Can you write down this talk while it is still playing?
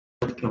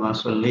كما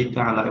صليت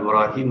على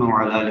إبراهيم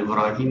وعلى آل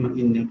إبراهيم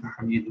إنك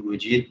حميد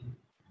مجيد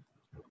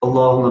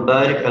اللهم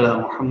بارك على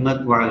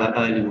محمد وعلى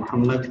آل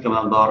محمد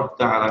كما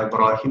باركت على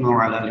إبراهيم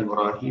وعلى آل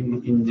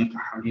إبراهيم إنك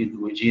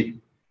حميد مجيد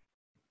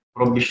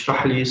رب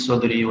اشرح لي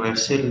صدري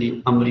ويسر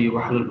لي أمري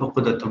واحلل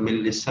عقدة من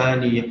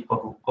لساني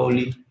يفقهوا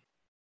قولي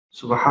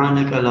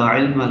سبحانك لا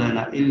علم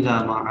لنا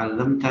إلا ما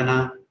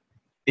علمتنا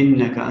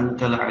إنك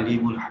أنت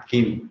العليم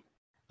الحكيم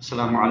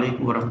السلام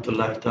عليكم ورحمة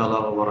الله تعالى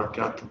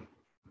وبركاته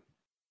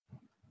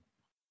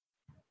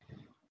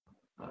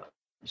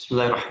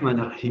Bismillahir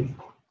Rahmanir Rahim.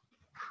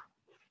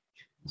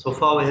 So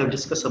far we have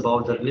discussed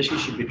about the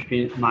relationship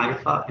between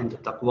Ma'rifah and the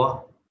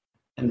Taqwa,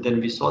 and then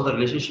we saw the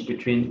relationship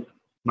between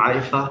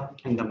Ma'rifah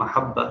and the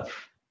Mahabba,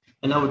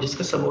 and now we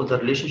discuss about the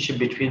relationship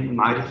between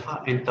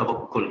Ma'rifah and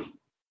Tawakkul.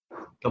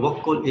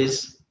 Tawakkul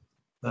is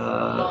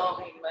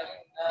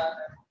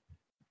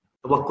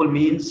Tawakkul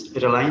means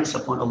reliance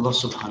upon Allah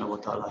subhanahu wa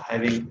ta'ala,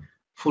 having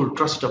full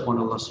trust upon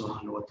Allah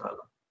subhanahu wa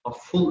ta'ala, a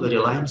full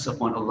reliance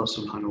upon Allah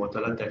subhanahu wa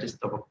ta'ala, that is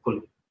Tawakkul.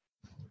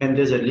 And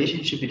there's a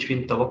relationship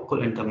between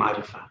tawakkul and the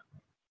ma'rifah.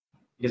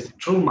 Because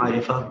true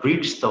ma'rifah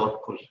breeds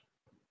tawakkul.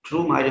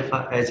 True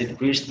ma'rifah, as it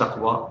breeds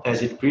taqwa,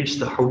 as it breeds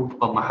the hub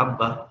or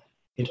mahabba,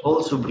 it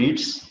also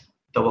breeds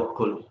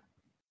tawakkul.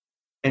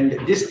 And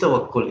this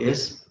tawakkul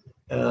is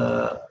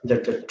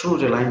the true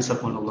reliance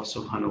upon Allah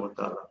subhanahu wa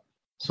ta'ala.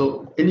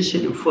 So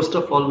initially, first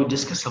of all, we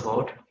discuss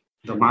about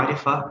the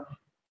ma'rifah,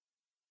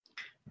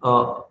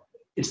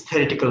 its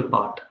theoretical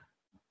part.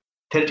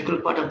 Theoretical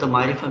part of the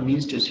ma'rifah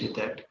means to say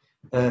that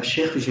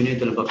Sheikh Sajad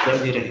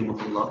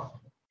Ahmad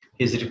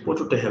is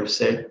reported to have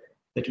said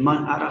that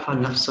Man arafa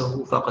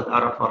nafsahu faqad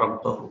arafa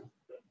rabbahu.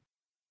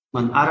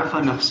 Man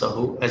arafa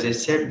nafsahu, as I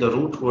said, the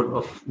root word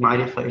of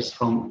ma'rifah is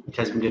from, it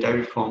has been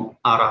derived from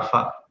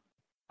arafa.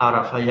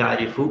 Arafa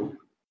ya'rifu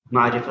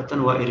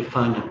ma'rifatan wa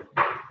irfana.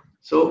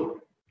 So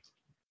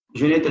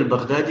Junayd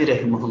al-Baghdadi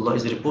rahimahullah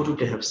is reported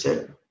to have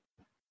said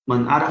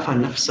Man arafa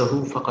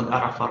nafsahu faqad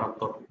arafa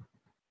rabbahu.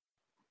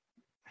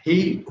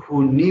 He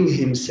who knew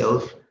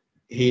himself,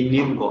 he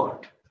knew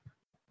God.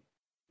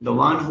 The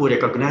one who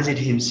recognized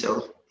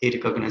himself, he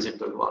recognized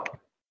the God.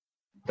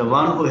 The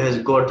one who has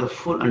got the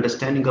full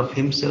understanding of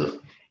himself,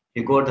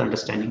 he got the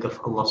understanding of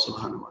Allah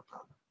subhanahu wa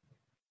ta'ala.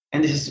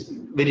 And this is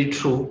very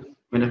true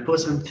when a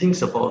person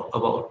thinks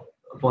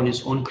upon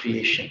his own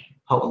creation,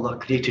 how Allah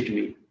created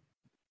me.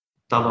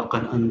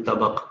 Tabaqan an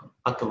tabaq,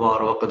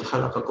 atwara wa qad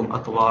khalaqakum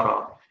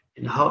atwara.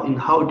 In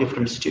how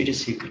different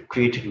stages he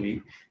created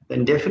me,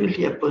 then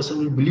definitely a person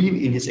will believe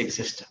in his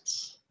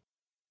existence.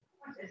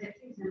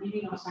 The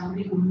meaning of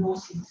somebody who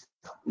knows himself.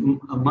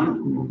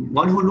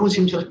 One who knows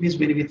himself means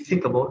when we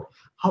think about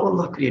how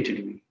Allah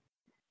created me,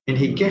 and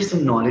he gets the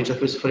knowledge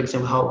of his, for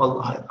example, how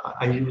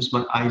I use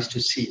my eyes to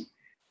see,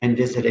 and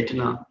there's a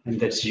retina, and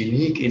that's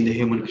unique in the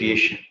human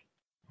creation.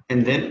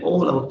 And then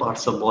all our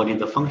parts of body,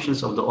 the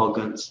functions of the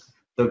organs,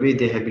 the way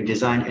they have been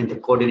designed, and the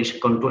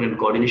coordination, control and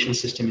coordination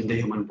system in the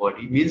human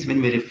body means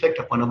when we reflect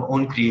upon our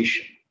own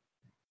creation,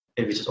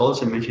 which is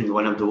also mentioned in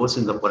one of the verses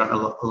in the Quran.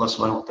 Allah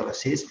subhanahu wa ta'ala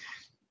says,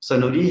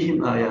 Sanurihim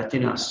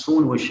ayatina,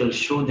 soon we shall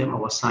show them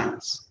our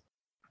signs.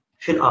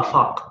 Fil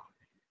afaq,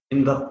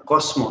 in the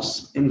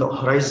cosmos, in the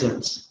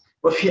horizons.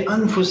 Wa fi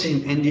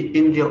anfusihim,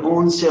 in their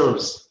own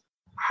selves.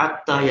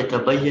 Hatta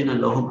yatabayyana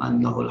lahum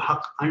annahu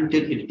al-haq,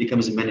 until it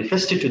becomes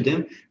manifested to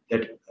them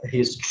that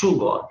he is true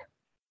God.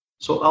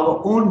 So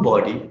our own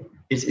body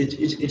is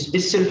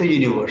itself a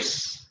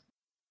universe.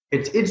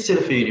 It's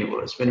itself a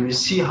universe. When we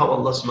see how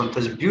Allah subhanahu wa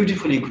ta'ala has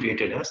beautifully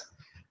created us,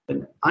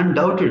 then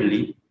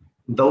undoubtedly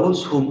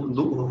those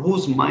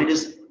whose mind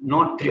is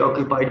not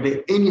preoccupied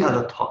by any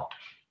other thought.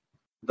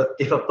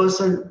 If a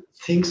person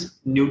thinks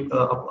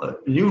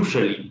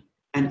neutrally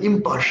and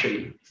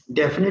impartially,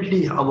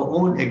 definitely our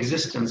own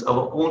existence,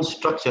 our own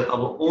structure,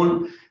 our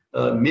own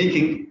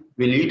making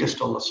will lead us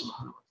to Allah subhanahu wa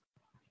ta'ala.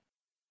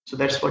 So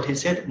that's what he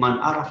said, Man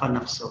arafa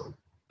nafsahu.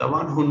 The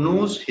one who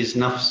knows his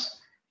nafs,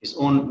 his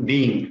own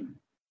being,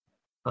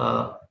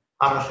 arafa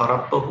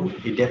rabbahu,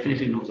 he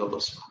definitely knows Allah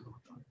subhanahu wa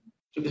ta'ala.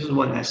 So this is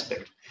one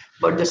aspect.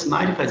 But this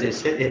ma'rifah, as I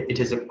said, it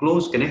has a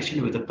close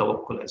connection with the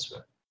tawakkul as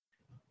well.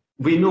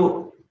 We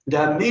know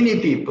there are many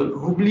people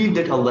who believe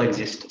that Allah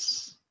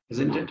exists,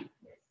 isn't it?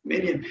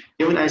 Many,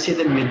 even I say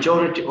the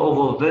majority,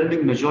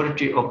 overwhelming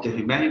majority of the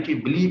humanity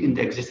believe in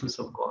the existence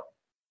of God.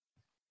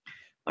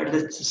 But at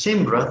the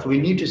same breath, we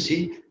need to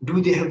see,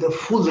 do they have the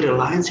full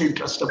reliance and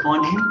trust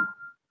upon Him?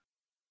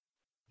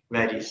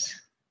 Varies.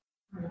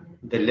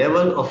 The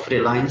level of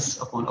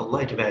reliance upon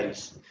Allah, it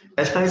varies.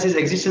 As far as His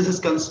existence is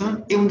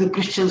concerned, even the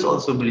Christians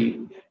also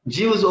believe,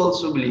 Jews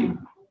also believe.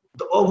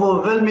 The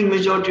overwhelming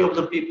majority of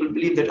the people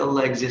believe that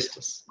Allah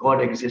exists,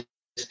 God exists.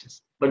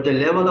 But the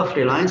level of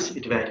reliance,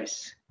 it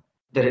varies.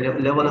 The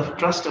level of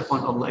trust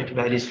upon Allah, it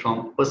varies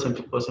from person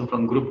to person,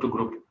 from group to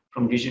group,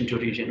 from region to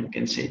region, we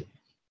can say.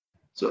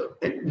 So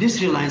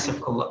this reliance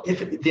of Allah,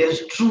 if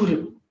there's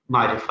true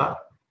ma'rifah,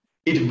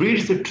 it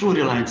breeds the true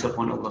reliance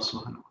upon Allah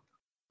subhanahu wa ta'ala.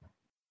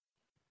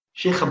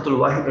 Sheikh Abdul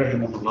Wahid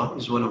rahimahullah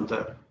is one of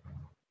the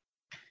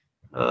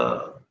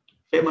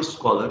famous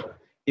scholar.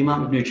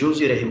 Imam Ibn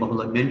Jawzi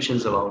rahimahullah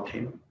mentions about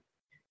him.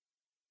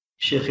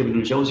 Sheikh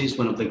Ibn Jawzi is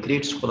one of the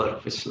great scholars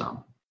of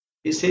Islam.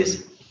 He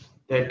says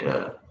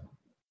that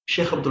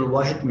Sheikh Abdul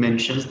Wahid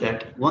mentions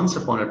that once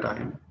upon a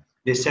time,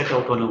 they set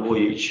out on a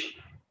voyage,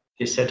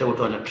 they set out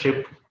on a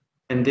trip,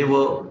 and they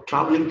were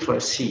traveling through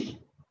a sea.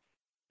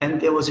 And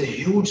there was a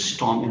huge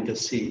storm in the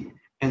sea,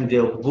 and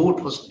their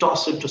boat was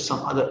tossed into some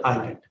other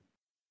island.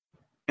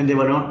 And they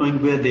were not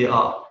knowing where they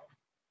are.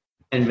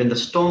 And when the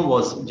storm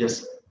was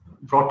just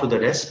brought to the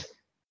rest,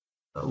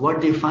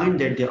 what they find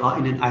that they are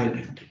in an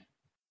island.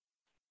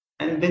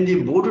 And when they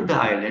boarded the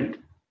island,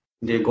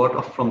 they got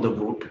off from the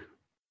boat.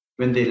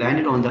 When they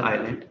landed on the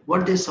island,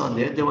 what they saw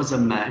there was a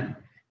man.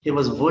 He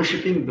was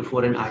worshipping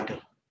before an idol.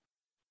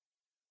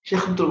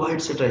 Sheikh Abdul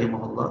Wahid said,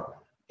 rahimahullah,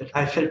 that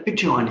I felt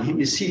pity on him.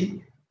 You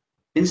see,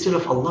 instead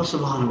of Allah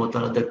subhanahu wa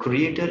ta'ala, the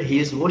creator, he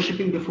is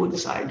worshipping before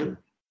this idol.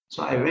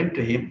 So I went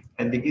to him,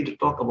 I began to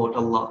talk about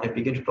Allah, I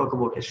began to talk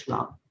about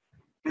Islam.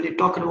 When he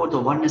talked about the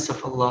oneness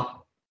of Allah,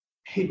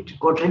 he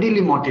got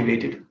readily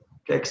motivated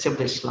to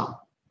accept Islam.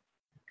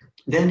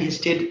 Then he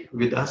stayed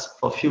with us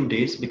for a few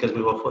days because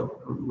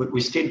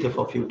we stayed there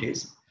for a few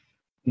days.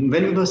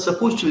 When we were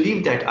supposed to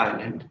leave that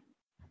island,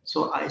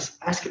 so I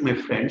asked my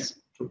friends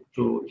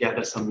to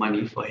gather some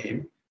money for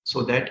him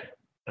so that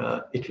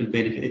it will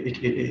benefit.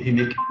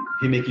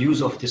 He make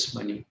use of this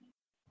money.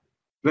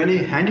 When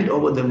I handed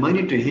over the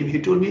money to him, he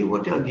told me,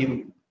 "What you are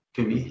giving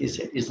to me?" He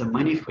said, "It's the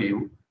money for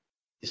you.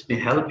 This may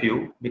help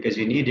you because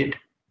you need it.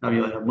 Now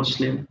you are a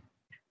Muslim."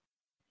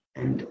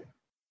 And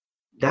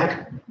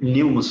that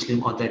new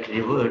Muslim or that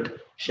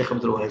revert, Sheikh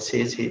Abdul Wahid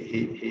says,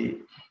 he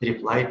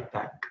replied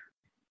back.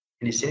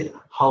 And he said,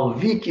 "How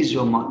weak is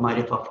your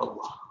ma'rifah of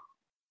Allah?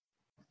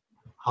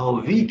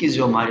 How weak is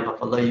your ma'rifah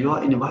of Allah? You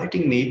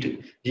invited me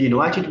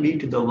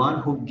to the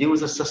one who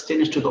gives us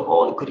sustenance to the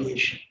all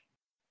creation.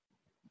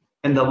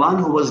 And the one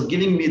who was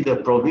giving me the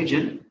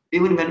provision,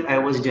 even when I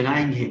was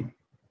denying him.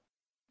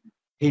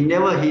 He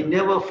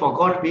never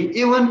forgot me,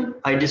 even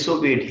I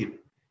disobeyed him.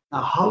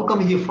 Now, how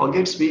come he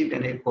forgets me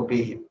when I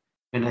obey him,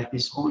 when I'm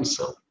his own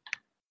servant?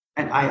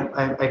 And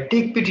I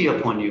take pity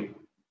upon you,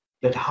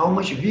 that how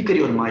much weaker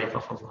your ma'rifah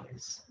of Allah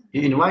is.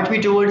 You invite me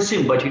towards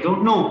him, but you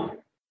don't know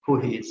who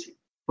he is.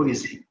 Who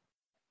is he?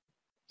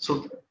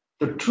 So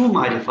the true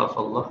ma'rifah of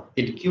Allah,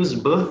 it gives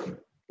birth to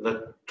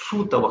the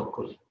true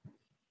tawakkul.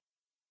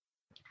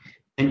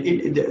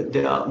 And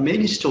there are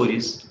many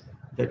stories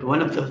that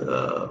one of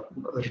the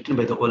written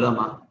by the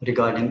ulama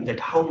regarding that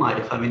how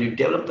ma'rifah, when you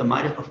develop the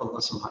ma'rifah of Allah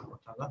subhanahu wa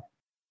ta'ala,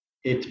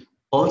 it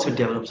also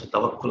develops a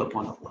tawakkul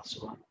upon Allah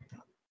subhanahu wa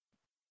ta'ala.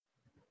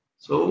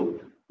 So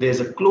there's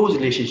a close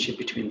relationship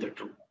between the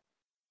two.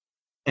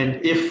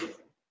 And if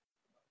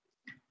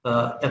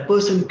a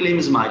person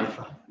claims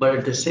ma'rifah, but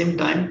at the same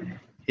time,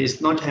 he's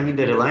not having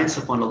the reliance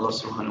upon Allah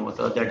subhanahu wa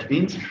ta'ala, that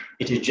means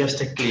it is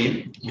just a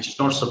claim which is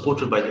not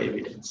supported by the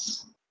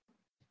evidence.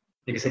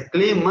 Because a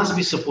claim must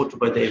be supported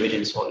by the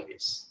evidence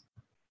always.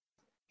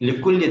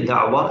 لِكُلِّ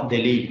دَعْوَى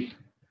دَلِيلٍ.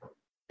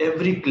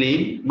 Every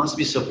claim must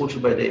be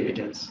supported by the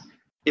evidence.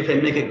 If I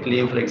make a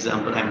claim, for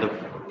example, I'm the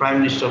Prime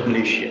Minister of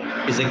Malaysia,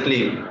 is a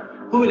claim.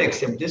 Who will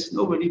accept this?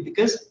 Nobody,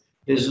 because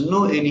there's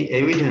no any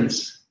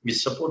evidence which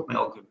support my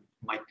argument,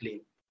 my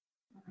claim.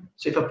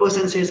 So if a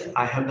person says,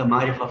 I have the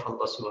ma'rifah of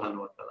Allah subhanahu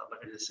wa ta'ala,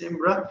 but in the same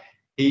breath,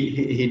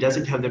 he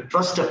doesn't have the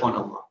trust upon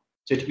Allah.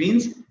 So it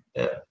means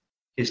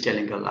he's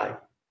telling a lie.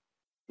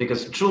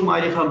 Because true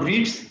ma'rifah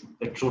breeds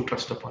the true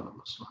trust upon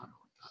Allah subhanahu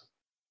wa ta'ala.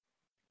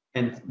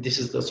 And this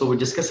is so we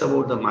discuss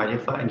about the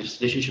ma'rifah and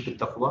its relationship with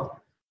taqwa.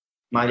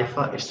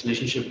 Ma'rifah, its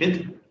relationship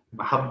with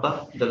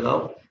mahabba, the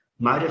love.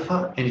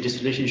 Ma'rifah and its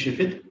relationship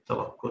with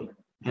tawakkul.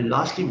 And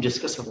lastly, we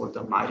discuss about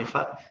the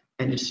ma'rifah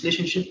and its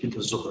relationship with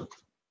the zuhud.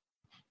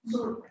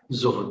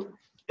 Zuhud,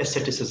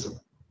 asceticism.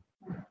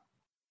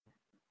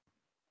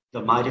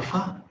 The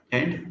ma'rifah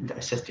and the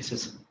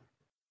asceticism.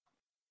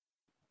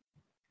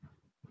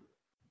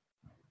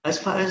 As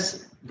far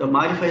as the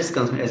ma'rifah is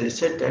concerned, as I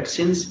said, that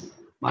since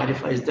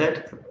ma'rifah is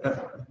that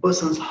a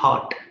person's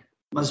heart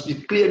must be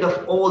cleared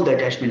of all the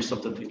attachments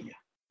of the dunya.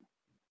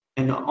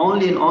 And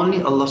only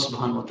Allah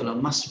subhanahu wa ta'ala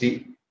must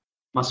be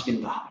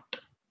in the heart.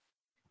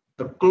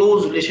 The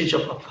close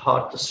relationship of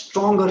heart, the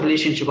stronger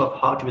relationship of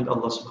heart with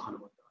Allah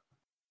subhanahu wa ta'ala.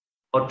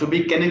 Or to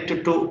be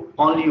connected to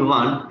only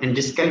one and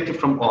disconnected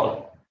from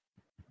all.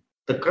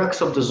 The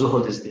crux of the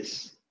zuhud is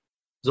this.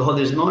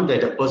 Zuhud is not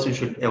that a person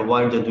should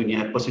avoid the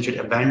dunya, a person should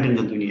abandon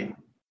the dunya.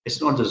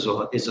 It's not the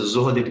zuhud, it's the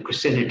zuhud in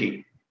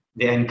Christianity.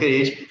 They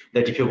encourage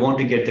that if you want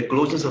to get the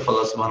closeness of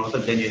Allah subhanahu wa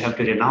ta'ala, then you have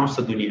to renounce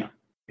the dunya.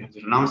 You have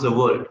to renounce the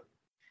world.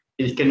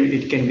 It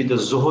can be the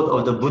zuhud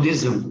of the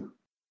Buddhism,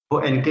 who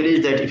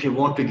encourage that if you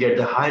want to get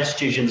the higher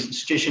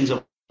stations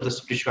of the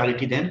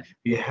spirituality, then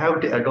you have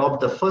to adopt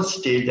the first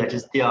stage, that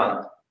is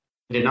tyag,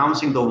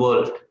 renouncing the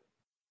world,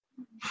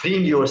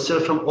 freeing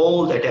yourself from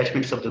all the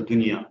attachments of the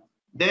dunya.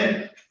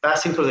 Then,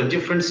 passing through the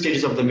different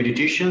stages of the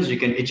meditations, you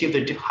can achieve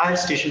the higher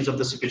stations of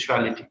the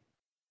spirituality.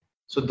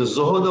 So the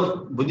zuhud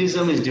of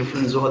Buddhism is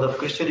different, zuhud of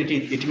Christianity,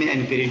 it may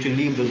encourage you to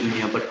leave the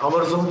dunya, but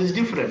our zuhud is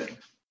different.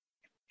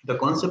 The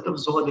concept of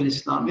zuhud in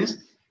Islam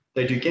is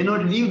that you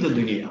cannot leave the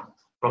dunya.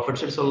 Prophet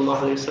said,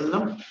 sallallahu alaihi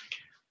wasallam,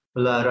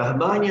 La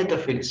rahbaniyata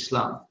fil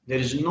Islam. There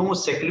is no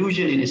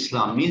seclusion in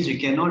Islam. Means you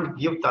cannot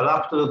give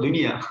talaq to the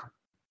dunya.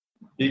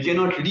 You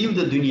cannot leave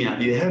the dunya.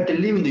 You have to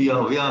live in the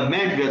dunya. We are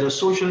men, we are the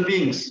social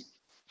beings.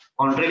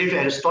 Contrary to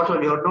Aristotle,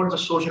 we are not the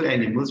social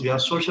animals, we are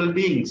social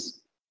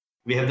beings.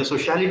 We have the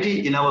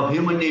sociality in our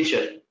human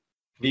nature.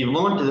 We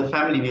want the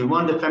family, we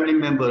want the family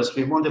members,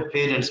 we want the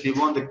parents, we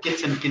want the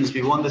kids and kins,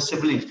 we want the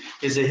siblings.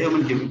 It's a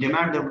human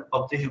demand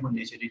of the human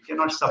nature. You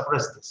cannot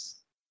suppress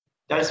this.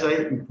 That's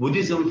why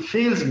Buddhism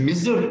fails,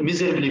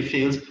 miserably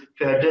fails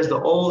to address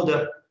all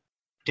the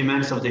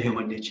demands of the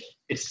human nature.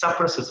 It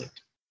suppresses it.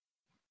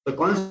 The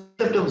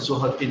concept of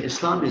zuhud in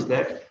Islam is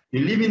that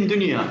you live in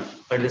dunya,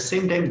 but at the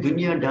same time,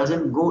 dunya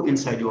doesn't go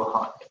inside your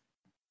heart.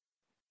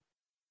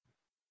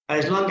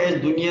 As long as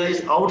dunya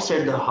is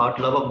outside the heart,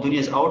 love of dunya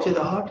is outside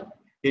the heart,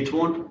 it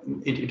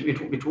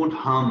won't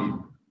harm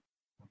you.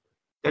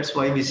 That's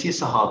why we see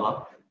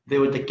Sahaba, they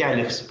were the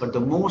caliphs, but the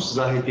most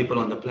zahid people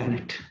on the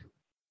planet.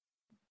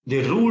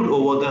 They ruled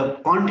over the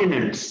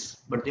continents,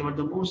 but they were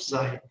the most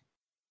zahid.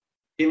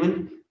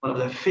 Even one of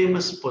the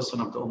famous person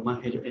of the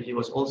Ummah, he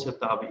was also a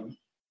Tabi'i,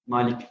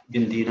 Malik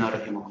bin Dinar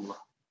rahimahullah,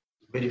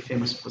 very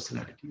famous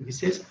personality. He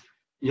says,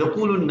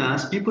 Yaqulun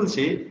nas, people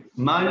say,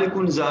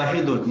 Malikun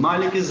Zahidun,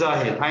 Malik is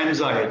Zahid, I am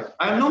Zahid.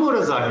 I am no more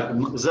a Zahid.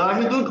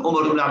 Zahidun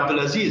Umar ibn Abdul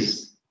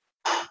Aziz.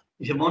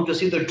 If you want to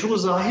see the true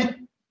Zahid,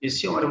 you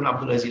see Umar ibn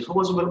Abdul Aziz. Who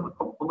was Umar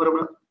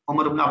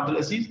ibn Abdul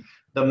Aziz?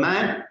 The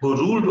man who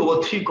ruled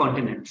over 3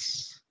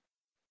 continents.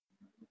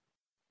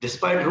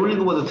 Despite ruling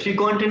over the 3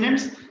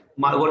 continents,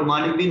 what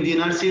Malik bin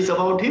Dinar says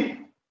about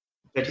him,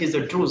 that he is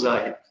the true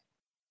Zahid.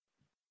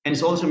 And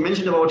it's also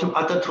mentioned about him,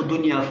 Atatu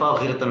dunya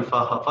faghiratan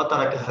faha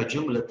fatarakaha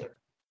jumlatan.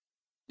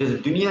 The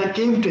dunya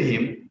came to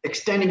him,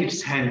 extending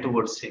its hand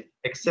towards him,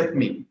 except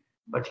me,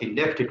 but he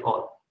left it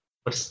all,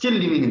 but still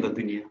living in the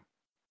dunya.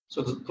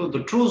 So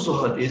the true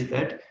zuhud is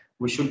that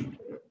we should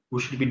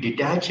be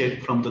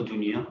detached from the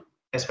dunya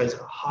as far as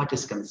our heart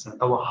is concerned.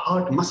 Our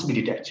heart must be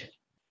detached.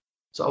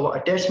 So our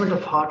attachment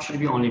of heart should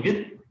be only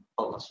with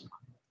Allah subhanahu wa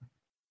ta'ala.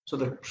 So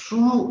the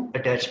true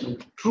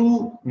attachment,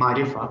 true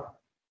marifah,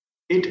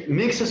 it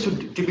makes us to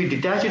be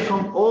detached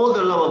from all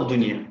the love of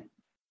dunya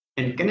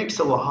and connects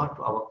our heart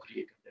to our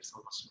Creator. That's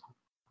Allah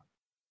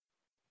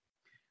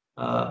subhanahu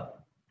wa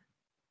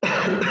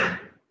ta'ala.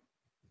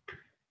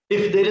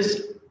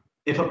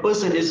 If a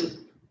person is,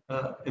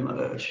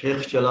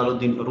 Sheikh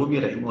Jalaluddin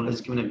Rumi rahimahullah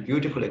has given a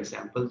beautiful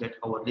example that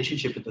our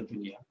relationship with the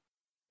dunya.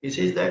 He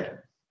says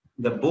that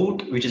the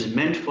boat which is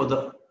meant for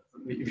the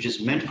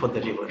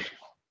river,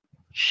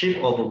 ship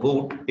of a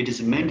boat, it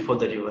is meant for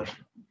the river.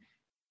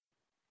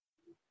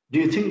 Do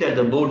you think that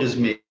the boat is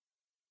made,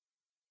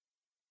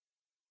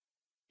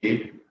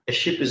 a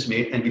ship is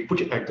made, and we put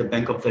it at the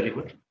bank of the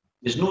river?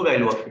 There's no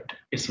value of it.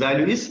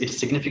 Its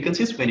significance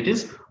is when it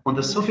is on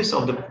the surface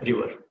of the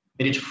river.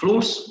 When it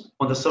floats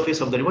on the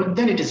surface of the river,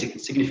 then its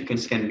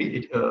significance can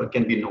be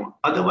known.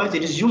 Otherwise,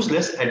 it is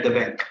useless at the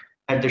bank.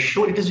 At the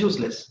shore, it is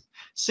useless.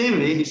 Same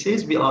way, he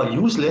says, we are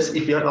useless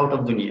if we are out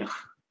of dunya.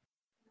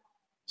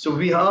 So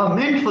we are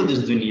meant for this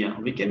dunya.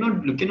 We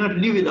cannot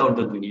live without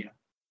the dunya.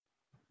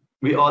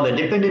 We are the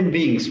dependent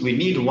beings. We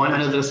need one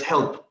another's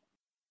help.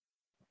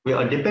 We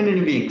are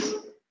dependent beings.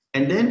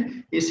 And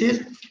then he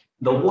says,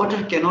 the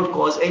water cannot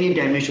cause any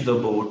damage to the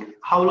boat.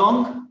 How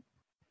long?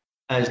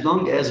 As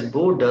long as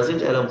boat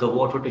doesn't allow the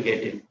water to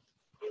get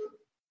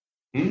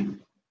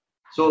in.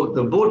 So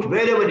the boat,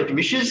 wherever it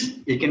wishes,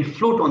 it can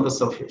float on the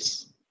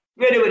surface.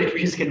 Wherever it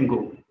wishes can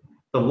go.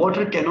 The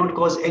water cannot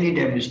cause any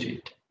damage to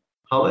it.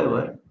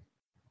 However,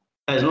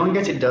 as long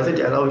as it doesn't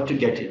allow it to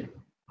get in.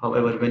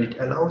 However, when it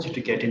allows it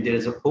to get in, there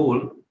is a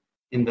hole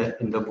in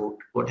the boat.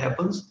 What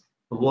happens?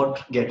 The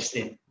water gets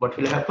in. What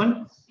will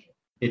happen?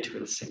 It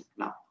will sink.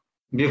 Now,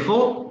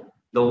 before,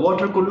 the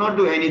water could not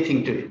do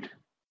anything to it.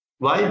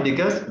 Why?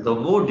 Because the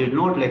boat did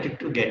not let it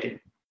to get in.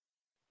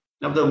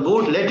 Now, the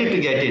boat let it to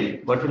get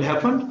in. What will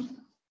happen?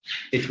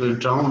 It will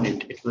drown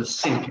it. It will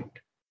sink it.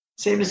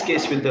 Same is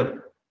case with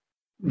the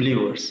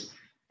believers.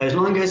 As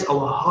long as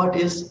our heart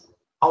is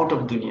out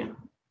of dunya,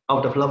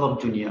 out of love of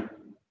dunya,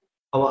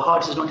 our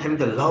heart is not having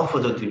the love for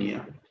the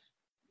dunya.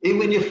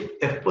 Even if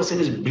a person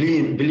is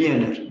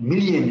billionaire,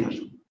 millionaire,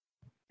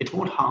 it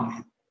won't harm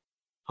him.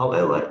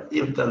 However,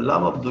 if the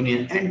love of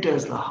dunya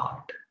enters the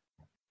heart,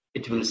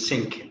 it will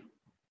sink him.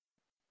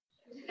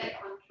 Is it like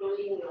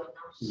controlling your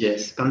nafs?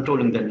 Yes,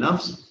 controlling the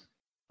nafs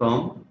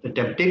from the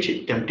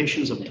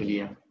temptations of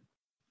dunya.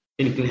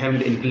 Having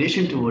the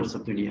inclination towards the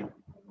dunya.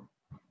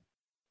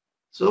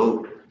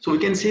 So we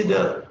can say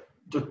the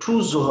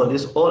true zuhud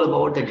is all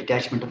about the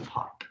detachment of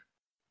heart.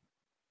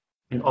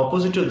 And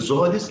opposite to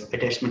zuhud is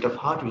attachment of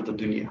heart with the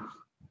dunya.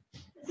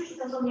 This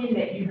doesn't mean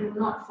that you do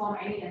not form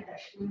any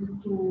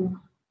attachment to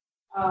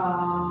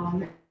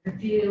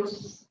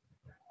materials,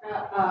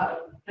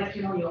 like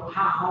your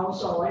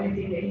house or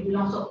anything that you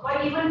belong to,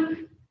 or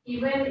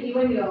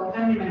even your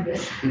family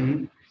members.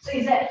 So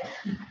is that?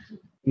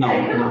 No,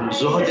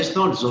 zuhud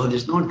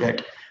is not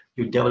that.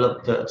 you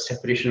develop the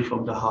separation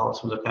from the house,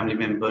 from the family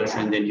members,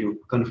 and then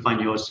you confine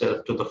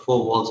yourself to the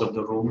four walls of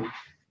the room,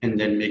 and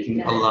then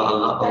making Allah,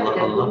 Allah, Allah,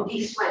 Allah.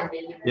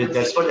 Yeah,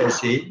 that's what I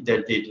say,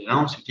 that they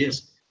denounce it.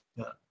 Yes,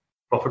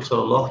 Prophet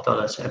Sallallahu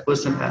Alaihi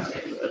Wasallam,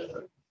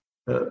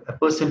 a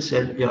person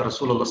said, Ya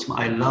Rasulullah,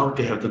 I love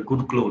to have the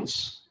good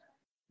clothes,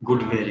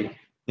 good wearing.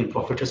 In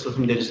Prophet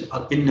Sallallahu there is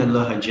Inna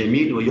Allah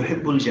Jameel wa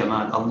yuhibbul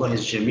Jamal. Allah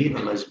is Jameel,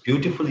 Allah is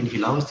beautiful, and He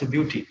loves the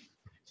beauty.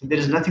 So there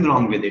is nothing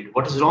wrong with it.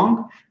 What is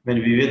wrong? When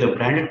we wear the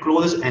branded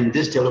clothes and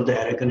this develops the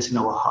arrogance in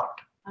our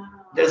heart.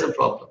 There's a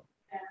problem.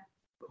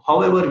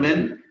 However,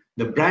 when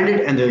the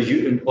branded and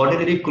the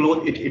ordinary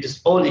clothes, it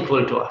is all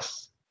equal to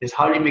us. It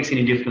hardly makes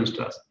any difference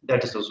to us.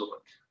 That is also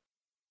what.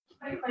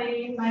 The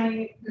reason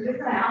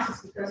I ask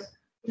is because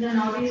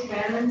nowadays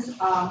parents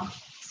are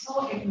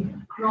so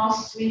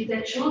engrossed with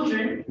their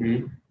children,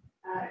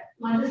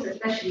 mothers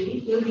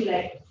especially, will be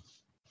like,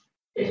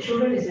 the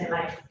children is their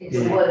life. It's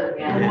the world.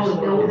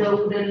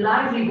 The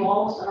life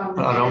revolves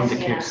around the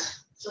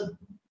kids. So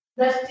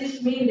does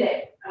this mean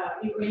that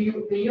when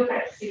you're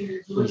practicing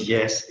this?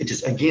 Yes, it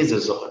is against the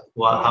Zohar.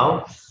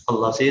 How?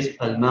 Allah says,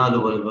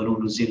 Al-Malu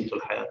wal-Banunu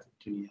zinatul hayat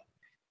dunya.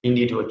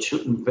 Indeed,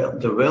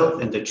 the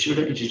wealth and the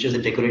children, it is just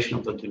a decoration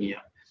of the dunya.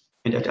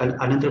 And at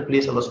another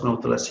place, Allah subhanahu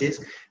wa ta'ala says,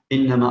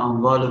 Innama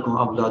amwalukum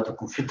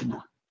awladukum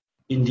fitna.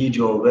 Indeed,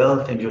 your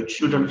wealth and your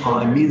children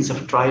are a means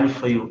of trial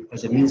for you,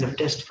 as a means of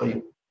test for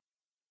you.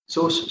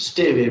 So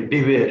stay away,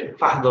 beware,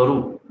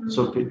 fahdaru.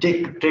 So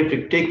take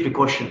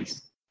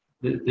precautions,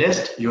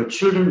 lest your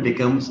children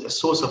becomes a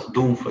source of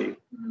doom for you.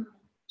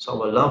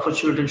 So our love for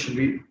children should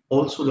be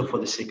also for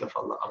the sake of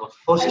Allah. Our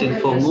first and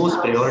foremost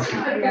priority.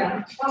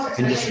 And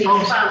the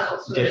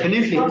spouse,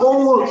 definitely,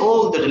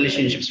 all the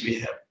relationships we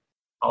have.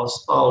 Our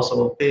spouse,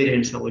 our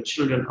parents, our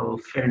children, our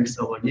friends,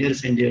 our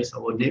nearest and dears,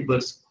 our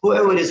neighbors,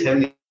 whoever is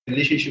having a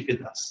relationship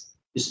with us.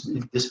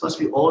 This must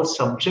be all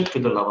subject to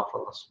the love of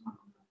Allah subhanahu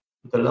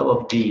wa ta'ala, the love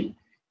of DEEN.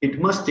 It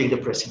must take the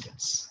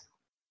precedence.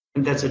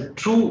 And that's a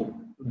true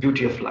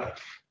beauty of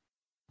life.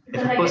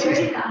 Because I get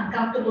very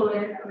uncomfortable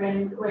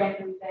when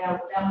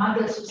their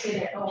mothers who say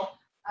that,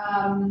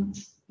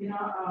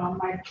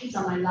 my kids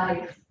are my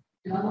life.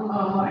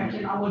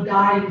 I will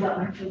die without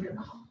my children.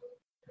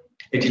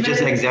 It is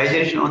just an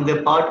exaggeration on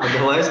their part,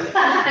 otherwise,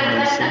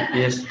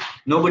 yes,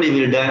 nobody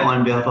will die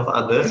on behalf of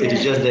others. It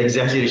is just the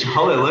exaggeration.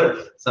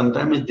 However,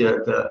 sometimes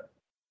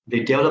they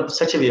develop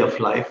such a way of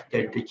life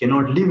that they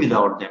cannot live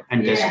without them,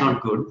 and that's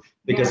not good,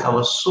 because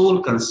our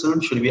sole concern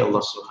should be Allah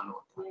subhanahu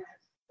wa ta'ala.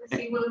 Because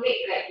we will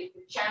make, like, if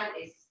the child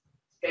is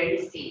very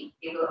sick,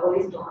 they will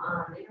always do,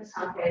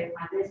 sometimes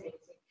mothers will say,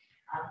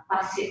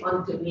 pass it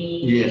on to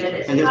me. Yes.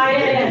 Is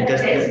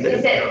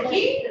that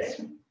okay?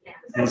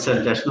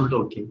 That's not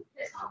okay.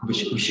 We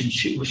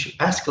should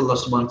ask Allah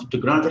subhanahu wa ta'ala to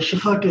grant the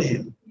shifa to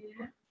him.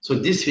 So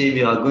this way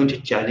we are going to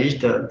challenge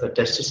the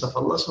tests of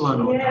Allah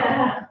subhanahu wa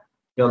ta'ala.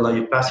 Ya Allah,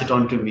 you pass it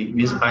on to me.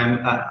 Means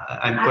I'm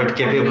quite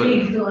capable.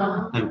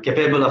 I'm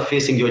capable of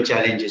facing your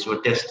challenges,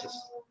 your tests.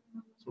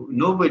 So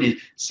nobody,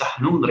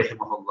 Sahnun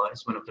rahimahullah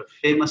is one of the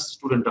famous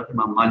students of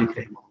Imam Malik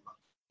rahimahullah.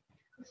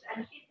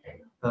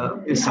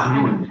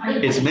 Sahnun.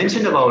 It's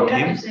mentioned about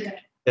him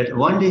that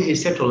one day he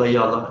said to Allah,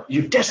 Ya Allah,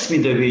 you test me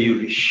the way you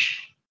wish.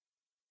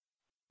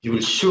 I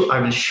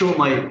will show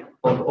my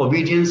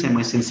obedience and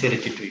my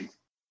sincerity to you.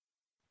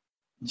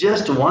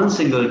 Just one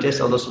single test,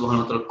 Allah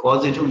subhanahu wa ta'ala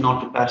caused him not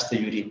to pass the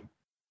urine.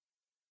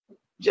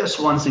 Just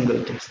one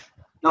single test.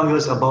 Now he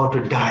was about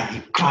to die.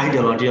 He cried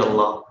a lot, Ya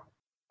Allah,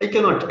 I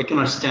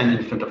cannot stand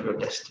in front of your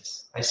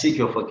tests. I seek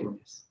your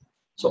forgiveness.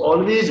 So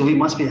always we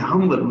must be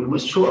humble. We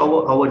must show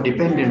our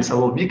dependence,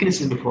 our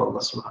weaknesses before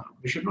Allah subhanahu wa ta'ala.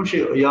 We should not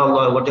say, Ya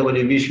Allah, whatever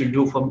we should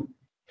do for me.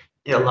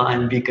 Ya Allah, I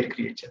am weaker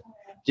creature.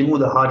 Remove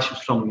the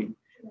hardships from me.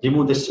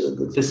 Remove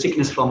the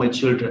sickness from my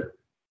children.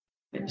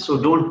 So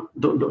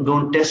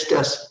don't test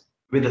us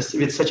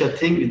with such a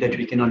thing that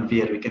we cannot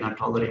bear, we cannot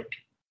tolerate.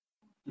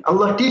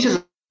 Allah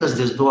teaches us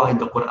this dua in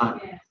the Quran.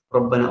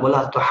 ربنا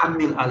ولا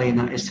تحمل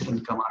علينا إسرا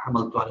كما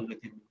حملت على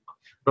الذين من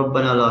قبل.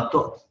 ربنا لا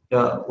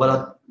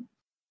ولا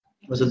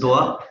was the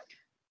dua.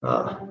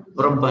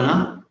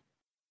 ربنا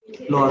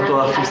لا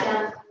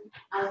تؤاخذنا.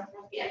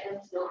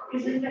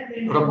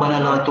 ربنا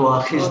لا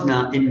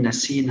تؤاخذنا إن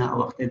نسينا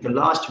أو أخطأنا. The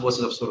last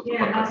verses of Surah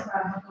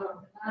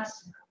Al-Baqarah.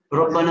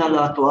 ربنا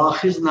لا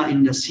تؤاخذنا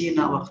إن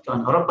نسينا أو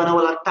أخطأنا. ربنا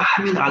ولا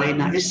تحمل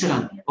علينا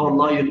إسرا. Oh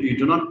Allah, you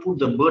do not put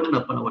the burden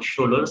upon our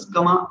shoulders.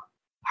 كما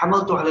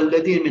حملت على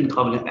الذين من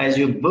قبل, as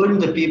you burden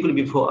the people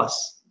before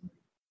us.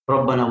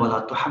 ربنا ولا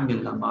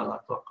تحملنا ما لا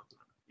طاقة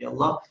لنا. Ya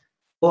Allah,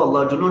 oh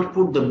Allah, do not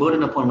put the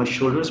burden upon my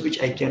shoulders which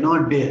I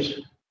cannot bear,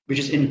 which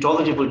is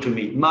intolerable to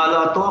me. ما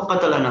لا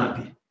طاقة لنا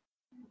به,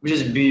 which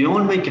is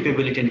beyond my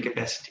capability and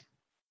capacity.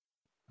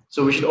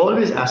 So we should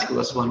always ask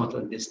Allah subhanahu wa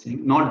ta'ala this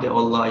thing, not that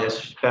Allah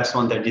has passed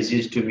on that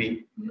disease to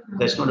me.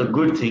 That's not a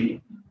good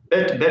thing.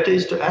 But better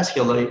is to ask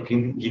Allah, give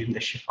him the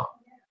shifa,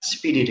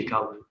 speedy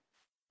recovery,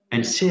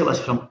 and save us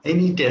from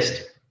any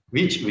test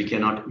which we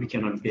cannot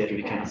bear,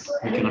 we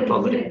cannot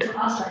tolerate.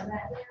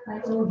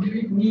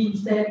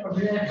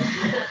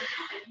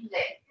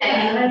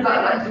 And you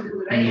got what to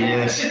do, right?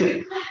 Yes.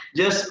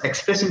 Just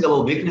expressing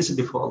our weaknesses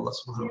before Allah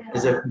subhanahu wa ta'ala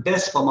is the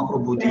best form of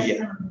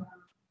ubudiyyah.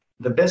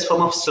 The best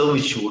form of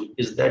servitude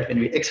is that when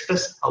we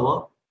express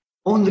our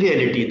own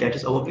reality, that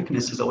is our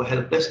weaknesses, our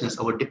helplessness,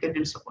 our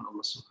dependence upon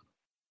Allah subhanahu wa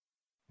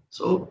ta'ala.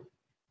 So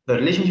the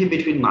relationship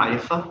between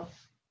ma'rifah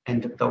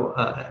and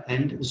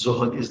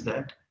zuhud is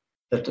that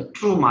the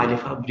true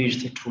ma'rifah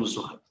breeds the true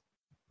zuhud.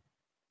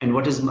 And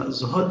what is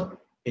zuhud?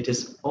 It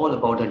is all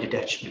about the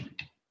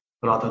detachment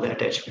rather than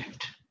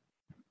attachment.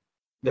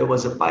 There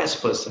was a pious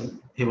person,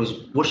 he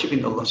was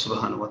worshipping Allah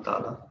subhanahu wa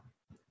ta'ala,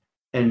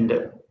 and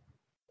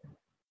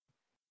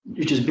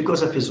it is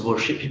because of his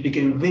worship he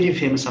became very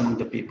famous among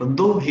the people.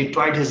 Though he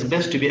tried his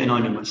best to be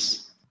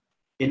anonymous,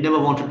 he never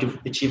wanted to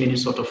achieve any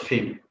sort of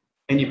fame,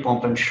 any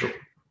pomp and show.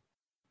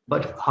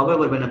 But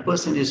however, when a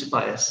person is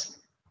pious,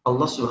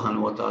 Allah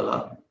subhanahu wa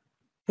ta'ala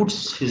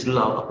puts his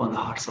love upon the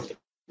hearts of the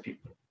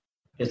people.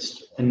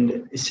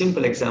 And a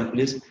simple example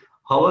is,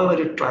 however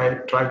you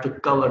try to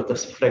cover the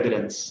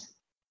fragrance,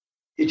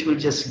 it will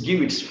just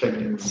give its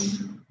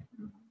fragrance.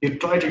 You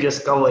try to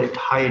just cover it,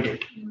 hide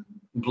it,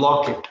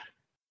 block it,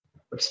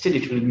 but still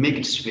it will make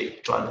its way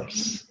to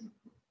others.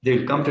 They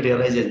will come to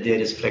realize that there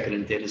is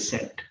fragrance, there is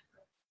scent.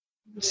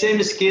 Same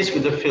is the case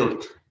with the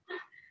filth.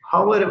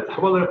 However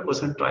a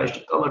person tries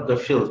to cover the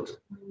filth,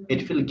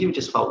 it will give it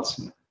its foul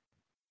smell.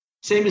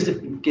 Same is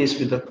the case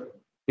with the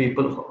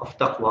people of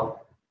taqwa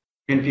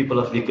and people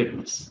of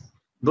wickedness.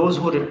 Those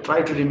who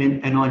try to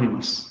remain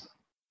anonymous.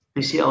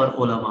 We see our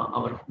ulama,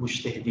 our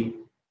mujtahideen.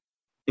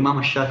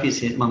 Imam Shafi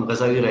says, Imam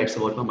Ghazali writes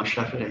about Imam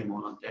Shafi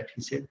rahimahullah that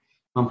he said,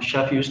 Imam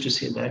Shafi used to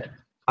say that,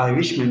 I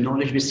wish my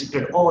knowledge be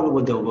spread all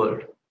over the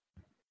world,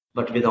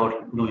 but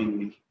without knowing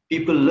me.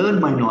 People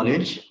learn my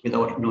knowledge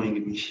without knowing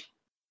me.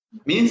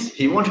 Means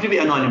he wanted to be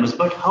anonymous,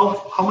 but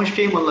how much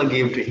fame Allah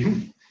gave to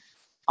him?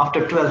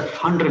 After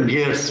 1200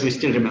 years, we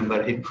still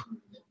remember him.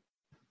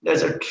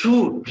 There's a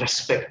true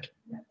respect.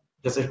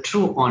 There's a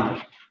true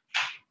honor.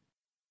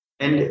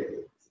 And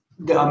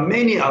there are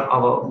many of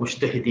our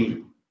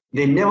mujtahideen.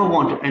 They never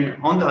want, and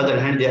on the other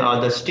hand, they are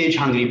the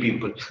stage-hungry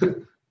people.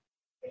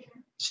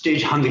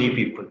 Stage-hungry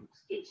people.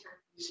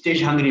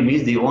 Stage-hungry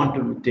means they want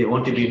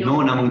to be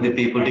known among the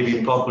people, to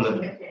be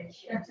popular.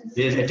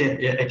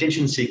 They're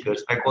attention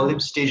seekers. I call them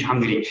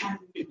stage-hungry.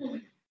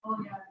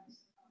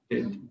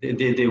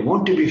 They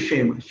want to be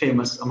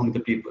famous among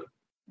the people.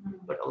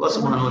 But Allah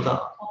subhanahu wa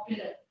ta'ala,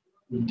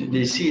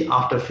 they see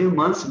after a few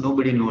months,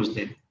 nobody knows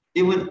them.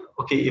 Even,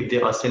 okay, if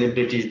they are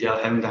celebrities, they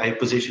are having the high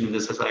position in the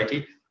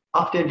society,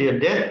 after their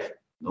death,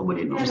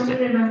 nobody knows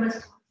them.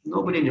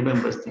 Nobody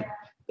remembers them.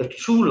 The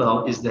true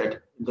love is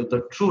that,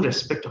 the true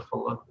respect of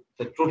Allah,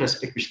 the true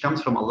respect which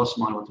comes from Allah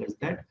subhanahu wa ta'ala is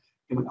that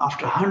even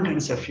after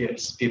hundreds of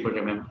years, people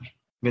remember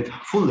with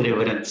full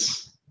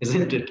reverence,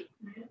 isn't it?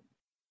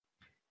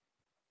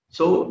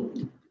 So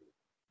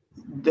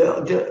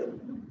the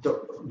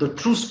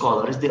true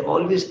scholars, they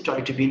always try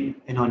to be in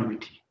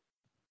anonymity.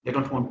 They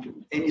don't want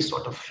any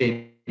sort of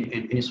fame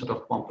and any sort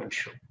of pomp and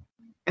show.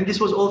 And this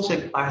was also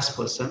a pious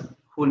person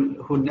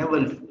who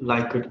never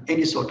liked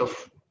any sort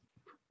of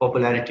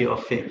popularity or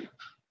fame.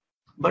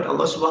 But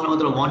Allah subhanahu wa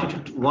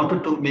ta'ala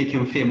wanted to make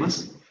him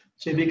famous.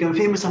 So he became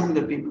famous among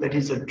the people that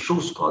he's a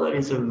true scholar,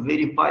 he's a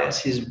very pious,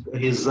 he's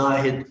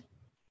zahid.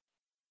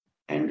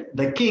 And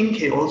the king,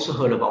 he also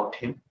heard about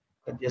him,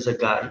 that there's a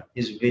guy,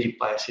 he's very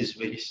pious,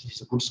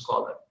 he's a good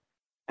scholar.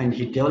 And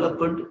he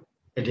developed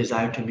a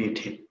desire to meet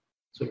him.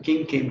 So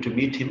king came to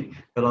meet him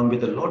along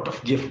with a lot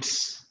of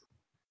gifts.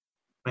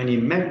 When he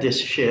met this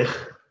sheikh,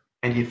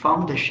 and he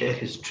found the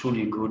sheikh is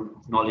truly good,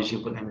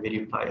 knowledgeable, and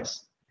very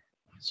pious.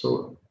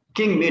 So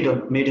king made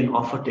an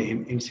offer to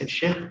him and said,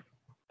 Sheikh,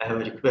 I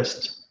have a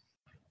request.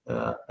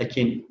 I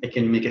can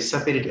make a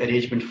separate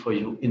arrangement for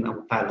you in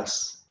our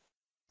palace.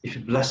 If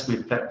you bless my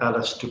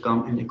palace to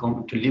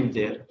come to live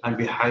there, I'll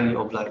be highly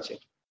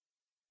obliged.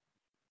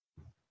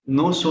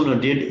 No sooner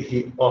did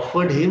he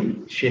offered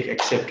him, Sheikh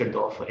accepted the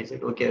offer. He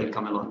said, okay, I'll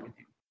come along with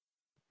him.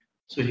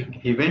 So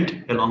he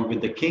went along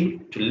with the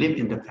king to live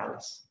in the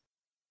palace.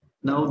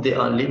 Now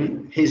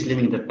he's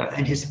living in the palace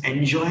and he's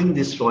enjoying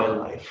this royal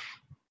life.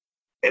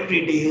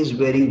 Every day he's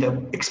wearing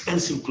the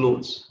expensive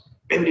clothes.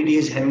 Every day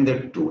he's having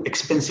the too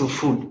expensive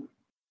food.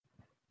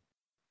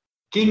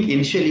 King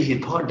initially he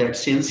thought that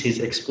since he's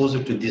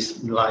exposed to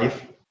this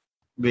life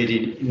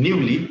very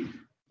newly,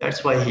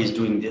 that's why he's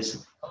doing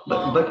this.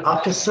 But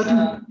after a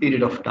certain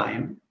period of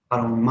time,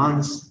 around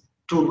months,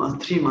 2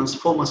 months, 3 months,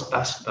 4 months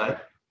passed by,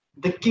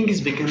 the king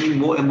is becoming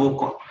more and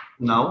more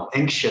now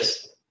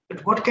anxious.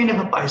 But what kind of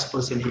a pious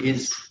person he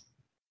is?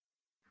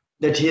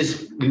 That he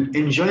is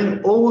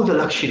enjoying all the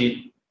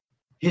luxury.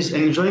 He's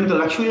enjoying the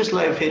luxurious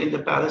life here in the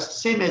palace,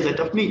 same as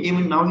that of me.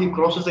 Even now he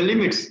crosses the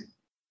limits.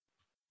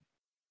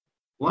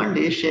 One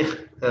day,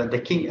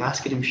 the king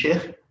asked him,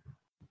 Sheikh,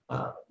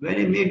 when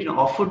I made an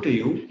offer to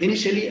you,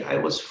 initially I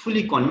was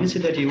fully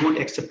convinced that you won't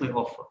accept my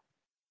offer.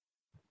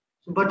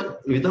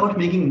 But without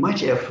making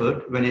much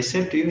effort, when I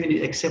said to you, and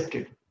you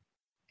accepted.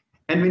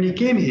 And when you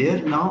came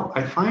here, now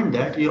I find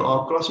that you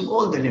are crossing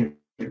all the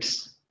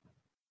limits.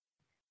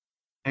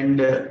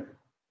 And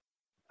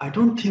I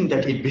don't think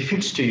that it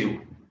befits to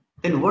you,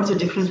 then what's the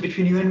difference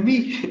between you and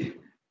me?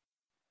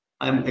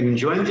 I'm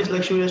enjoying this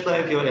luxurious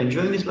life, you're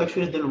enjoying this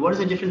luxurious, then what's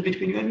the difference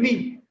between you and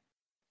me?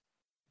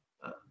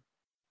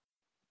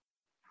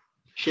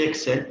 Sheikh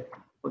said,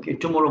 okay,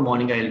 tomorrow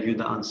morning I'll give you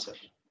the answer.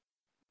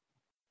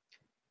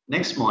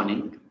 Next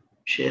morning,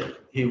 Sheikh,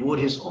 he wore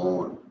his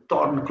own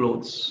torn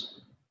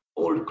clothes,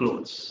 old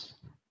clothes,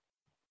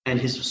 and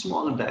his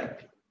small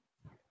bag.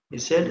 He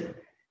said,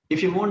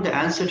 if you want the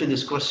answer to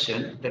this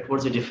question, that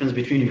what's the difference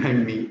between you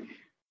and me,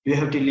 you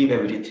have to leave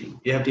everything.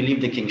 You have to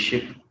leave the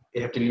kingship,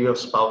 you have to leave your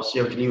spouse,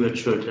 you have to leave your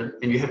children,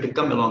 and you have to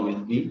come along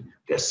with me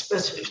to a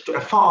specific, to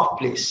a far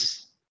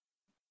place.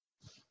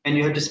 And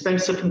you have to spend a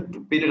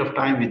certain period of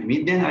time with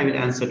me, then I will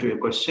answer to your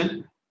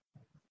question,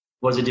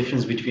 what's the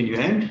difference between you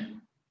and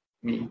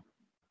me?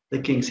 The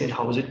king said,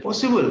 how is it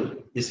possible?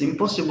 It's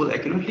impossible. I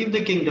cannot leave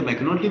the kingdom, I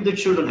cannot leave the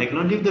children, I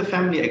cannot leave the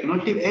family, I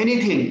cannot leave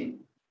anything.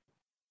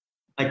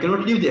 I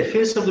cannot leave the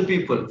affairs of the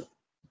people.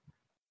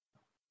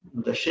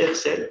 The Sheikh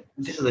said,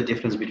 this is the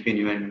difference between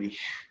you and me.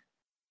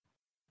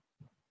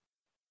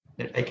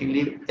 That I can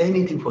leave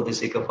anything for the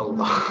sake of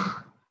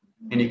Allah.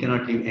 And you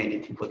cannot leave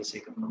anything for the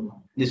sake of Allah.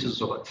 This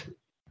is what.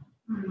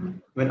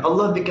 When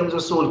Allah becomes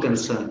your sole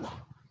concern,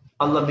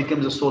 Allah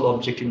becomes the sole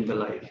object in the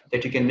life,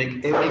 that you can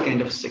make every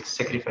kind of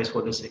sacrifice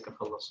for the sake of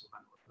Allah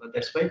subhanahu wa ta'ala.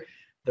 That's why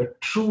the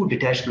true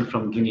detachment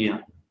from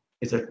dunya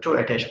is a true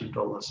attachment to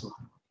Allah subhanahu wa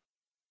ta'ala.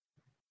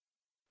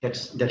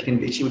 That can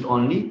be achieved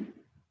only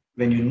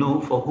when you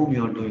know for whom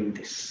you are doing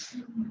this.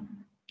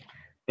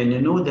 When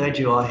you know that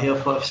you are here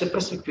for a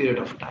specific period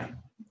of time.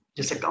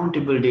 Just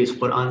accountable days.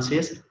 Quran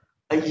says,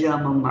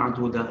 Ayyamam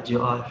ma'duda.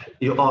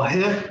 You are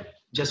here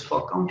just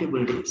for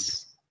accountable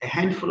days. A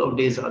handful of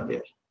days are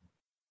there.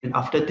 And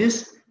after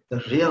this,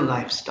 the real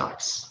life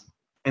starts.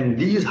 And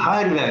these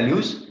higher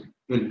values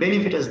will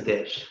benefit us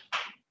there.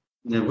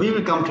 Then we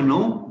will come to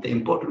know the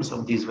importance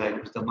of these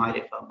values, the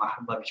ma'rifah,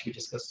 mahabba, which we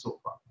discussed so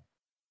far.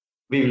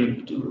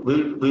 We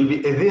will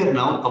be aware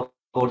now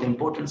about the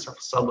importance of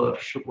sabr,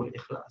 shukr,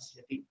 ikhlas.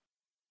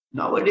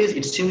 Nowadays,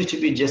 it seems to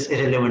be just a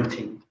irrelevant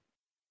thing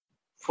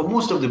for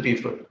most of the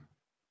people.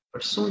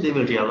 But soon they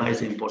will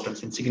realize the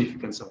importance and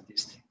significance of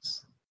these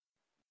things.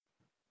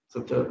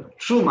 So the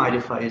true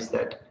ma'rifah is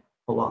that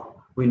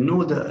we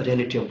know the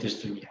reality of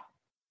this dunya.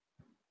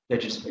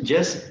 That is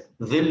just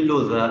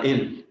dhillu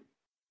za'il.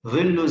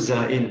 Dhillu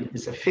za'il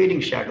is a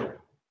fading shadow.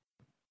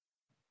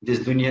 This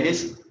dunya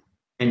is,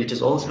 and it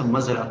is also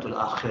mazaratul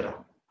akhirah.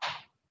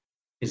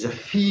 Is a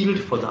field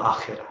for the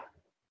akhirah.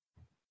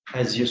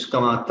 As you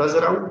kama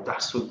tazra'u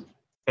tahsud.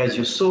 As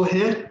you sow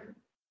here,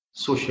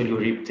 so shall you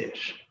reap there.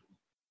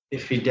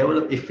 If we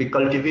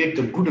cultivate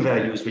the good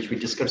values which we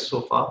discussed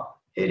so far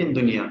here in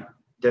dunya,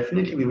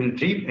 definitely we will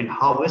reap and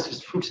harvest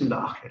its fruits in the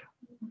akhirah.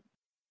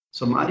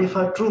 So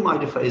ma'rifah, true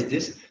ma'rifah is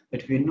this,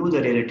 that we know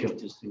the reality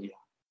of this dunya.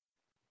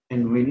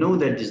 And we know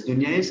that this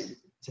dunya is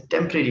a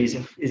temporary,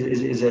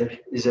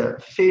 is a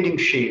fading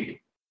shade.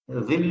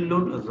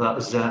 Dhillun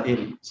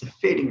za'il, it's a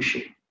fading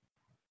shade.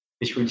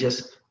 Which will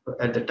just,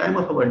 at the time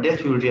of our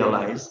death, we will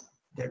realize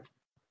that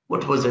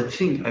what was the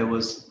thing I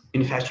was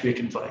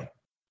infatuated by.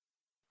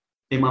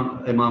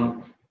 Imam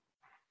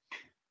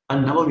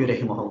Al-Nawawi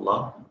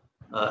rahimahullah,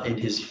 in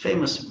his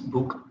famous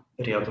book,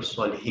 Riyadus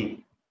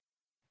Salihin,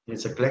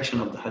 it's a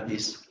collection of the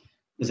hadith,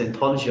 it's an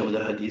anthology of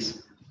the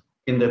hadith.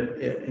 In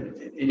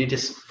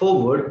its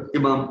forward,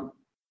 Imam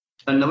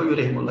Al-Nawawi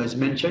rahimahullah has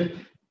mentioned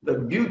the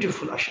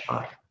beautiful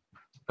ash'ar.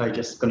 I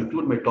just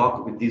conclude my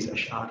talk with these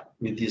ash'ar,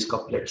 with these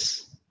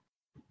couplets.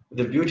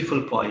 The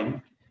beautiful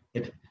poem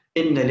that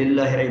Inna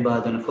lillahi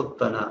ibadan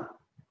futtana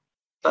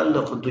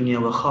طلقوا الدنيا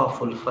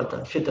وخافوا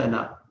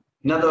الفتنة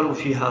نظروا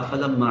فيها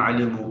فلما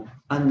علموا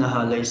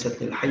أنها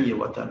ليست للحي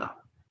وطنا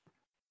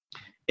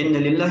إن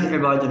لله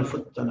عبادا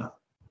فتنة,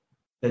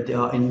 that they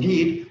are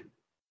indeed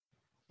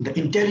the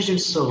intelligent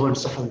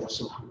servants of Allah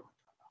subhanahu wa ta'ala,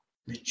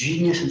 the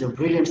genius and the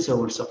brilliant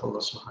servants of Allah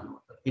subhanahu wa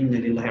ta'ala. إن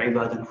لله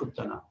عبادا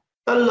فتنة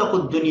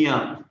طلقوا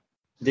الدنيا,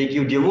 they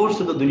give divorce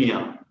to the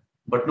dunya,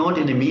 but not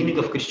in the meaning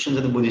of Christians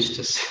and the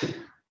Buddhists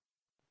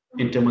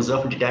in terms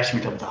of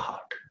detachment of the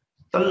heart.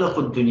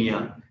 طلقوا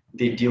الدنيا,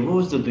 they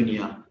divorce the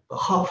dunya,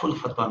 وخافوا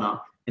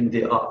الفتنة, and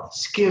they are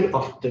scared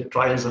of the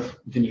trials of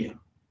dunya.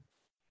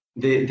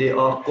 They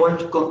are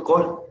quite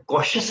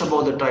cautious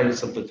about the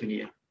trials of the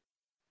dunya.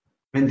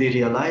 When they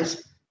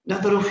realize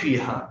نظروا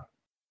فيها,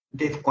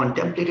 they've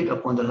contemplated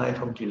upon the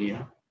life of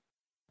dunya.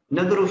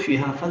 نظروا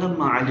فيها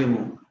فلما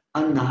علموا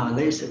أنها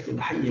ليست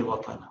للحي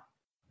وطنا.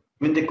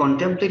 When they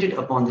contemplated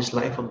upon this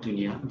life of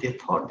dunya, they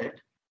thought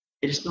that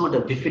it is not a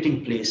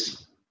befitting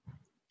place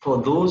for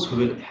those who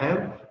will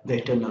have the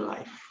eternal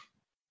life.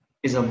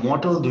 It's a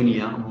mortal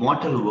dunya,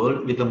 mortal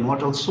world with the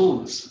mortal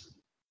souls.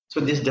 So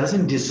this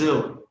doesn't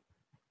deserve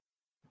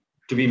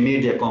to be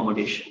made the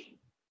accommodation.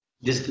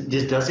 This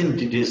doesn't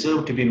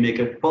deserve to be made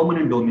a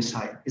permanent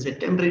domicile. It's a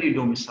temporary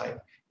domicile.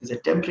 It's a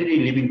temporary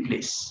living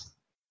place.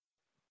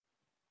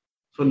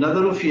 So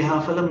نَظَرُوا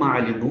فِيهَا فَلَمَّا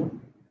عَلِمُوا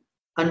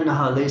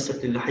أَنَّهَا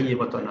لَيْسَتْ لِلْحَيِّ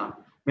وَطَنًا.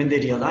 When they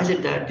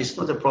realized that this is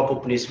not the proper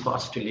place for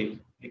us to live,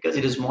 because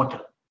it is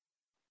mortal.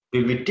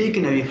 will be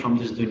taken away from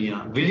this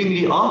dunya,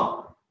 willingly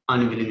or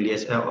unwillingly.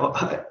 Yes,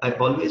 I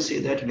always say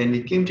that when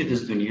we came to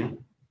this dunya,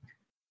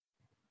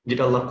 did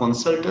Allah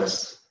consult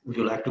us? Would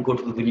you like to go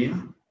to the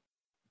dunya?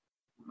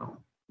 No.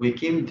 We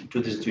came to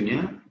this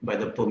dunya by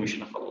the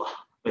permission of Allah,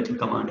 by the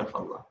command of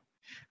Allah.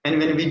 And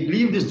when we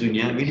leave this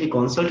dunya, will He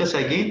consult us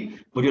again?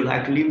 Would you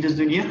like to leave this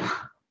dunya?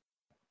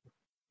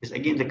 It's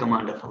again the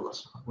command of Allah.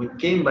 We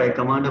came by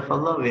command of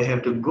Allah, we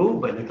have to go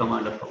by the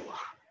command of Allah.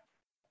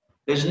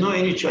 There's no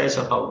any choice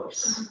of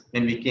ours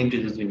when we came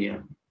to this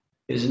dunya.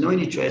 There's no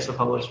any choice of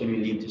ours when we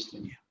leave this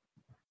dunya.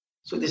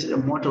 So this is a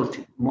mortal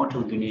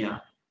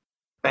dunya,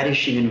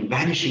 perishing and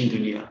vanishing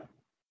dunya.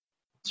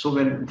 So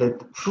when the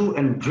true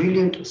and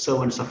brilliant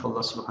servants of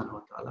Allah subhanahu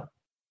wa ta'ala,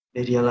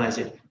 they realize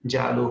it.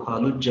 جَعَلُوهَا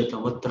لُجَّةً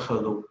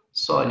وَاتَّخَذُوا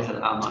صَالِحَ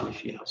الْأَعْمَالِ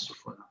فِيهَا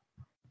سُفُنًا.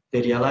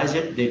 They realize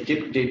it. They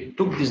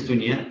took this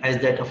dunya as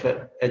that of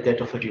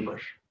a river.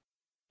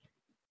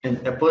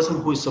 And a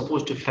person who is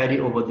supposed to ferry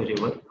over the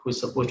river, who is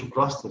supposed to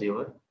cross the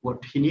river,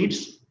 what he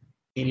needs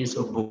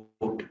a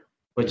boat.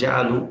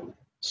 وَجَعَلُوا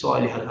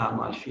صَالِحَ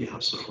الْأَعْمَالِ فِيهَا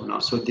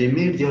سُفُنًا. So they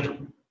made their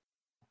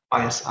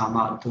pious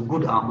amal, the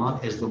good amal,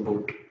 as the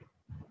boat.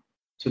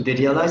 So they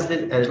realize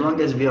that as long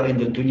as we are in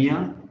the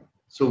dunya,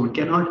 so we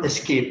cannot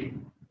escape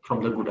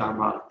from the good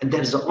amal. And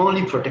that is the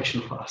only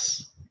protection for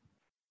us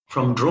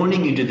from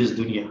drowning into this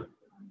dunya.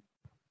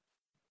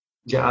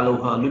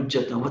 جَعَلُوهَا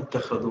لُجَّةً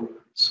وَاتَّخَذُوا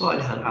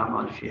صَالِحَ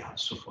الْأَعْمَالِ فِيهَا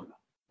سُفُنًا.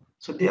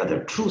 So they are the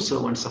true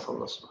servants of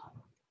Allah subhanahu wa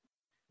ta'ala.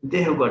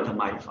 They have got the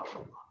ma'rifah of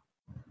Allah.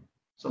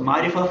 So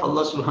ma'rifah of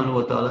Allah subhanahu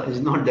wa ta'ala is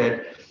not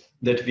that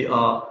we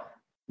are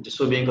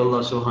disobeying Allah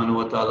subhanahu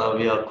wa ta'ala,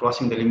 we are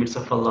crossing the limits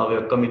of Allah, we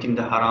are committing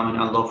the haram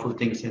and unlawful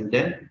things, and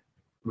then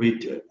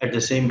at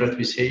the same breath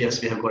we say,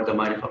 yes, we have got the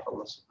ma'rifah of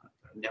Allah subhanahu wa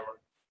ta'ala. Never.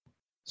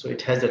 So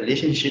it has a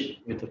relationship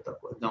with the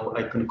taqwa. Now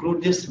I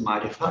conclude this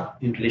ma'rifah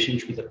in relation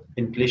with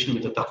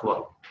the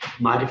taqwa.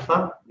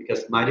 Ma'rifah,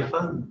 because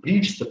ma'rifah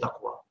breeds the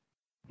taqwa.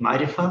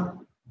 Ma'rifah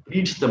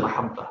breeds the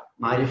mahabbah.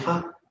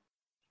 Ma'rifah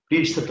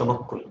breeds the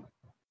tawakkul.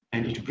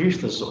 And it breeds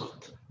the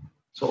zuhd.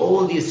 So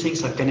all these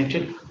things are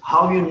connected.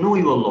 How you know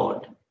your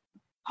Lord,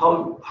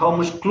 how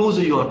much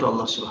closer you are to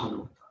Allah subhanahu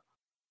wa ta'ala.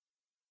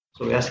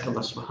 So we ask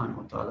Allah subhanahu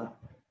wa ta'ala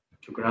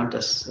to grant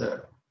us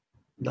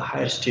the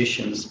higher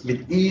stations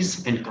with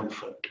ease and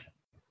comfort,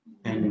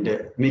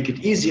 and make it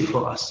easy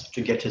for us to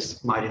get His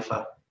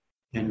ma'rifah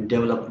and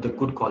develop the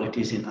good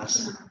qualities in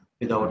us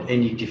without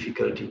any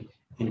difficulty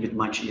and with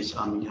much ease.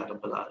 Ameen ya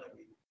Rabbal Alameen.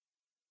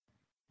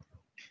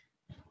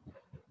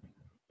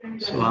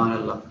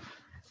 Subhanallah.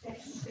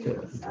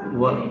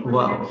 What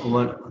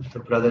the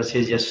brother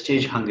says, yes,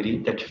 stage hungry,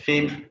 that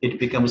fame, it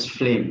becomes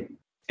flame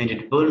and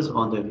it burns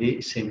on the way,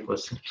 same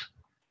person.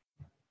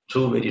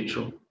 True, very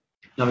true.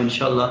 Now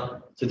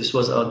inshallah, so this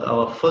was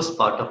our first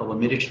part of our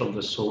merits of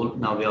the soul.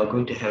 Now we are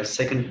going to have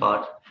second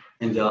part,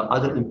 and there are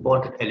other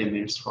important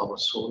elements for our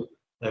soul.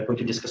 We are going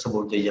to discuss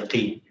about the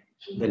yaqeen,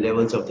 the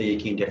levels of the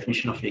yaqeen,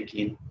 definition of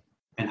yaqeen,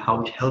 and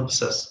how it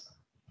helps us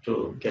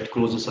to get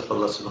closeness of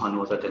Allah subhanahu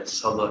wa ta'ala, and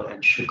sabr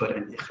and shukr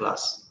and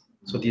ikhlas.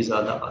 So these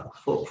are the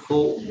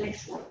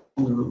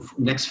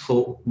next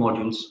four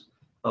modules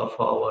for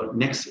our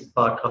next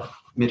part of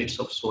merits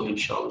of soul,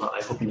 inshallah.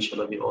 I hope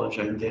inshallah we all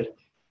join there.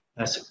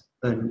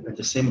 And at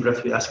the same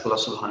breath we ask Allah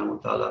subhanahu wa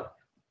ta'ala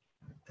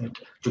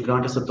to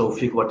grant us the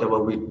tawfiq, whatever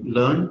we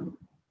learn,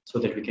 so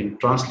that we can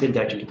translate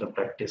that into the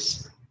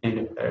practice.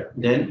 And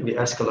then we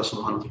ask Allah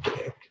subhanahu wa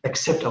ta'ala to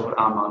accept our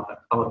amal,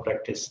 our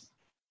practice,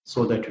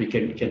 so that we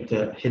can get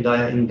the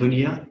hidayah in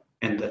dunya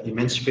and the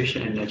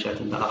emancipation and najat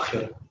in the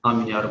akhirah.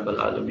 Ameen ya Rabbal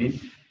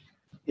Alameen.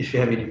 If you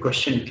have any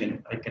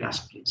question, I can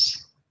ask,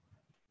 please.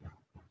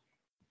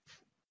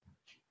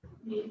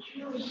 Did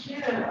you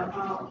hear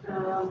about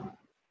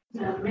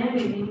the man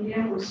in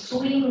India who was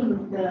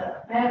suing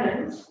the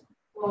parents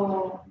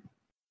for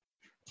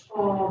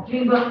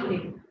giving birth to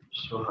him?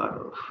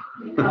 Subhanallah.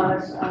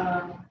 Because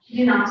he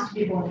didn't ask to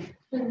be born.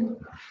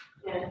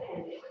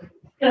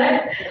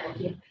 Correct?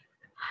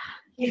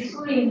 He's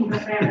suing the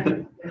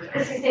parents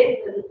because he said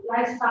the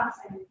life starts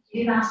and he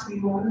didn't ask to be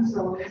born,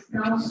 so it's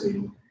now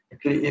suing.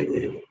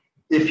 Actually,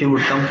 if he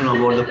would come to know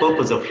about the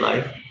purpose of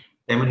life,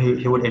 then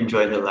he would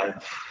enjoy the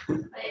life.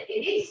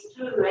 It is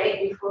true,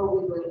 right?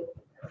 Before we were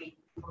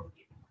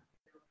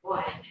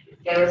born,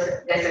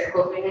 there's a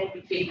covenant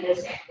between us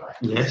and God.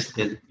 Yes,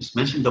 it's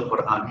mentioned in the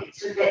Quran.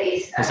 So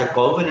there's a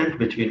covenant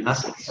between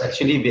us.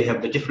 Actually, we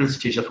have the different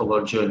stage of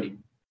our journey.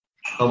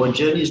 Our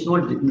journey is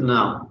not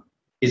now;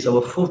 it's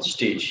our fourth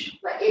stage.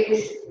 But it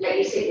is, like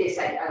you said,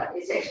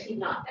 it's actually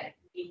not like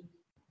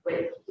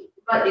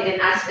God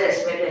didn't ask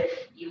us whether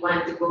you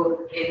want to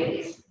go.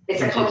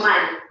 It's a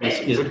command.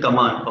 It's a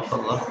command of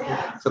Allah.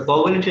 Yeah. So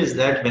covenant is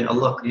that when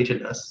Allah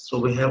created us, so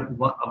we have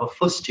our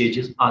first stage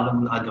is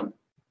Alamul Adam.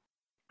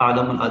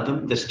 Alamul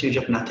Adam, the stage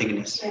of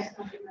nothingness. Yes,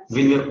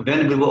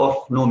 When we were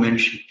of no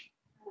mention.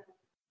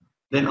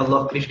 Then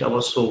Allah created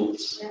our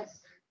souls. yes.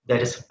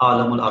 That is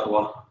Alamul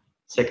Arwah,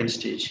 second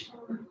stage.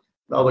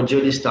 Our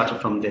journey started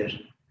from there.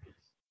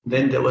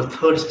 Then there was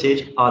third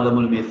stage,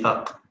 Alamul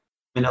Mithaq.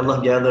 When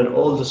Allah gathered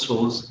all the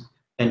souls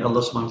And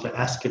Allah subhanahu wa ta'ala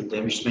asked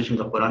them, which is mentioned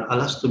in the Quran,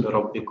 Alastu bi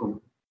rabbikum,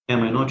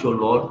 am I not your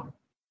Lord?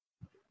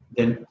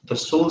 Then the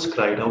souls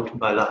cried out,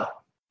 Bala,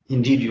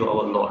 indeed you are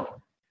our Lord.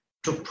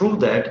 To prove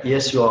that,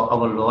 yes, you are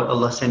our Lord,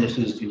 Allah sent us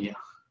to this dunya.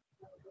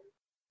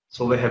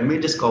 So we have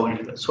made this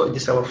covenant. So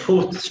this is our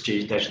fourth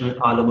stage, that's not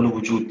Alamul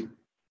Wujud.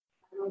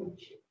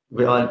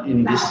 We are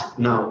in this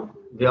now.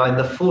 We are in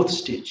the fourth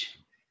stage.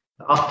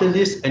 After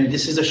this, and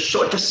this is the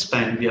shortest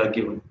span we are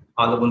given,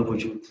 Alamul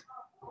Wujud.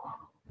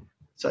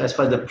 So as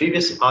far as the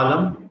previous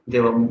Alam, they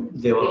were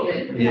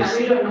yes.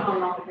 We don't know how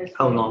long it is.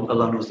 How long?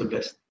 Allah knows the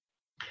best.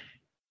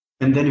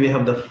 And then we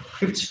have the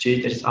fifth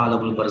stage, that is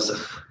Alamul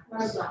Barzakh.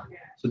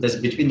 So that's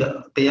between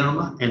the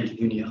Qiyamah and the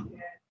Dunya.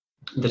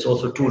 That's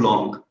also too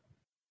long.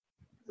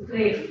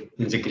 Grave.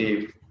 In the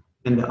grave.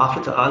 And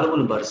after the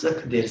Alamul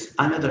Barzakh, there is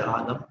another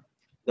Alam,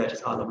 that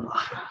is Alamul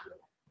Akhirah.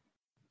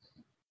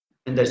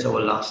 And that's our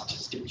last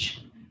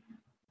stage.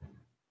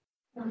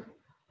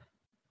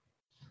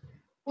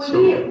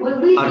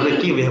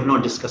 Al-Baqi, we have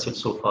not discussed it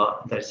so far.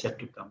 That's yet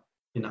to come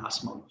in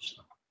ASMA.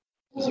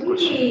 Do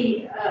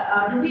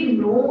we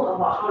know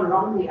about how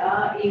long we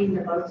are in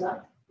the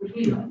Barzakh? Would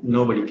we know?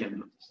 Nobody can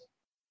know this.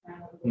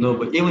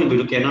 Nobody. Even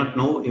we cannot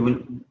know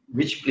even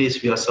which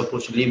place we are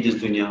supposed to leave this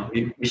dunya,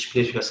 which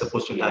place we are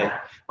supposed to die.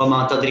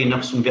 وَمَا تَدْرِي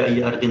نَفْسٌ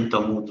بِأَيِّ أَرْضٍ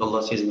تَمُوتُ.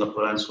 Allah says in the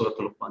Quran, Surah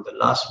Al-Luqman, the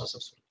last verse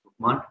of Surah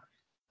Al-Luqman,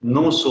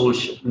 no soul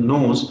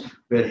knows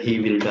where he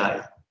will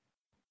die.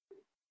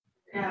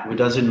 We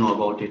doesn't know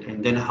about it.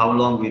 And then how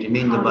long we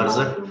remain in the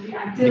Barzakh?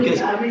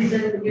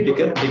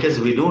 Because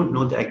we don't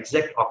know the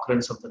exact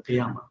occurrence of the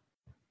Qiyamah.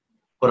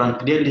 Quran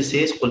clearly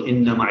says, قُلْ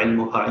إِنَّمَا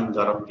عِلْمُهَا عِنْدَ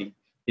رَبِّي.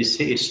 We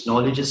say its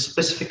knowledge is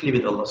specifically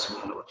with Allah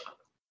subhanahu wa ta'ala.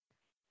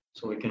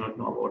 So we cannot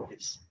know about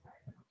this.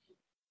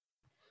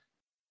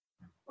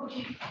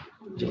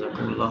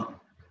 Jazakumullah.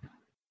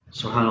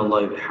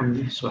 Subhanallah wa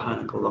bihamdi.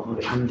 Subhanakallah wa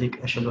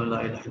bihamdik. Ashhadu an la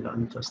ilaha illa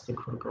anta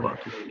astaghfiruka wa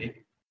atubu ilayk.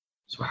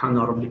 سبحان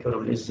ربك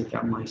رب العزة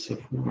عما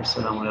يصفون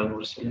والسلام على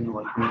المرسلين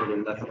والحمد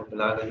لله رب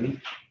العالمين.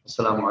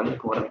 السلام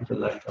عليكم ورحمة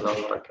الله تعالى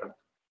وبركاته.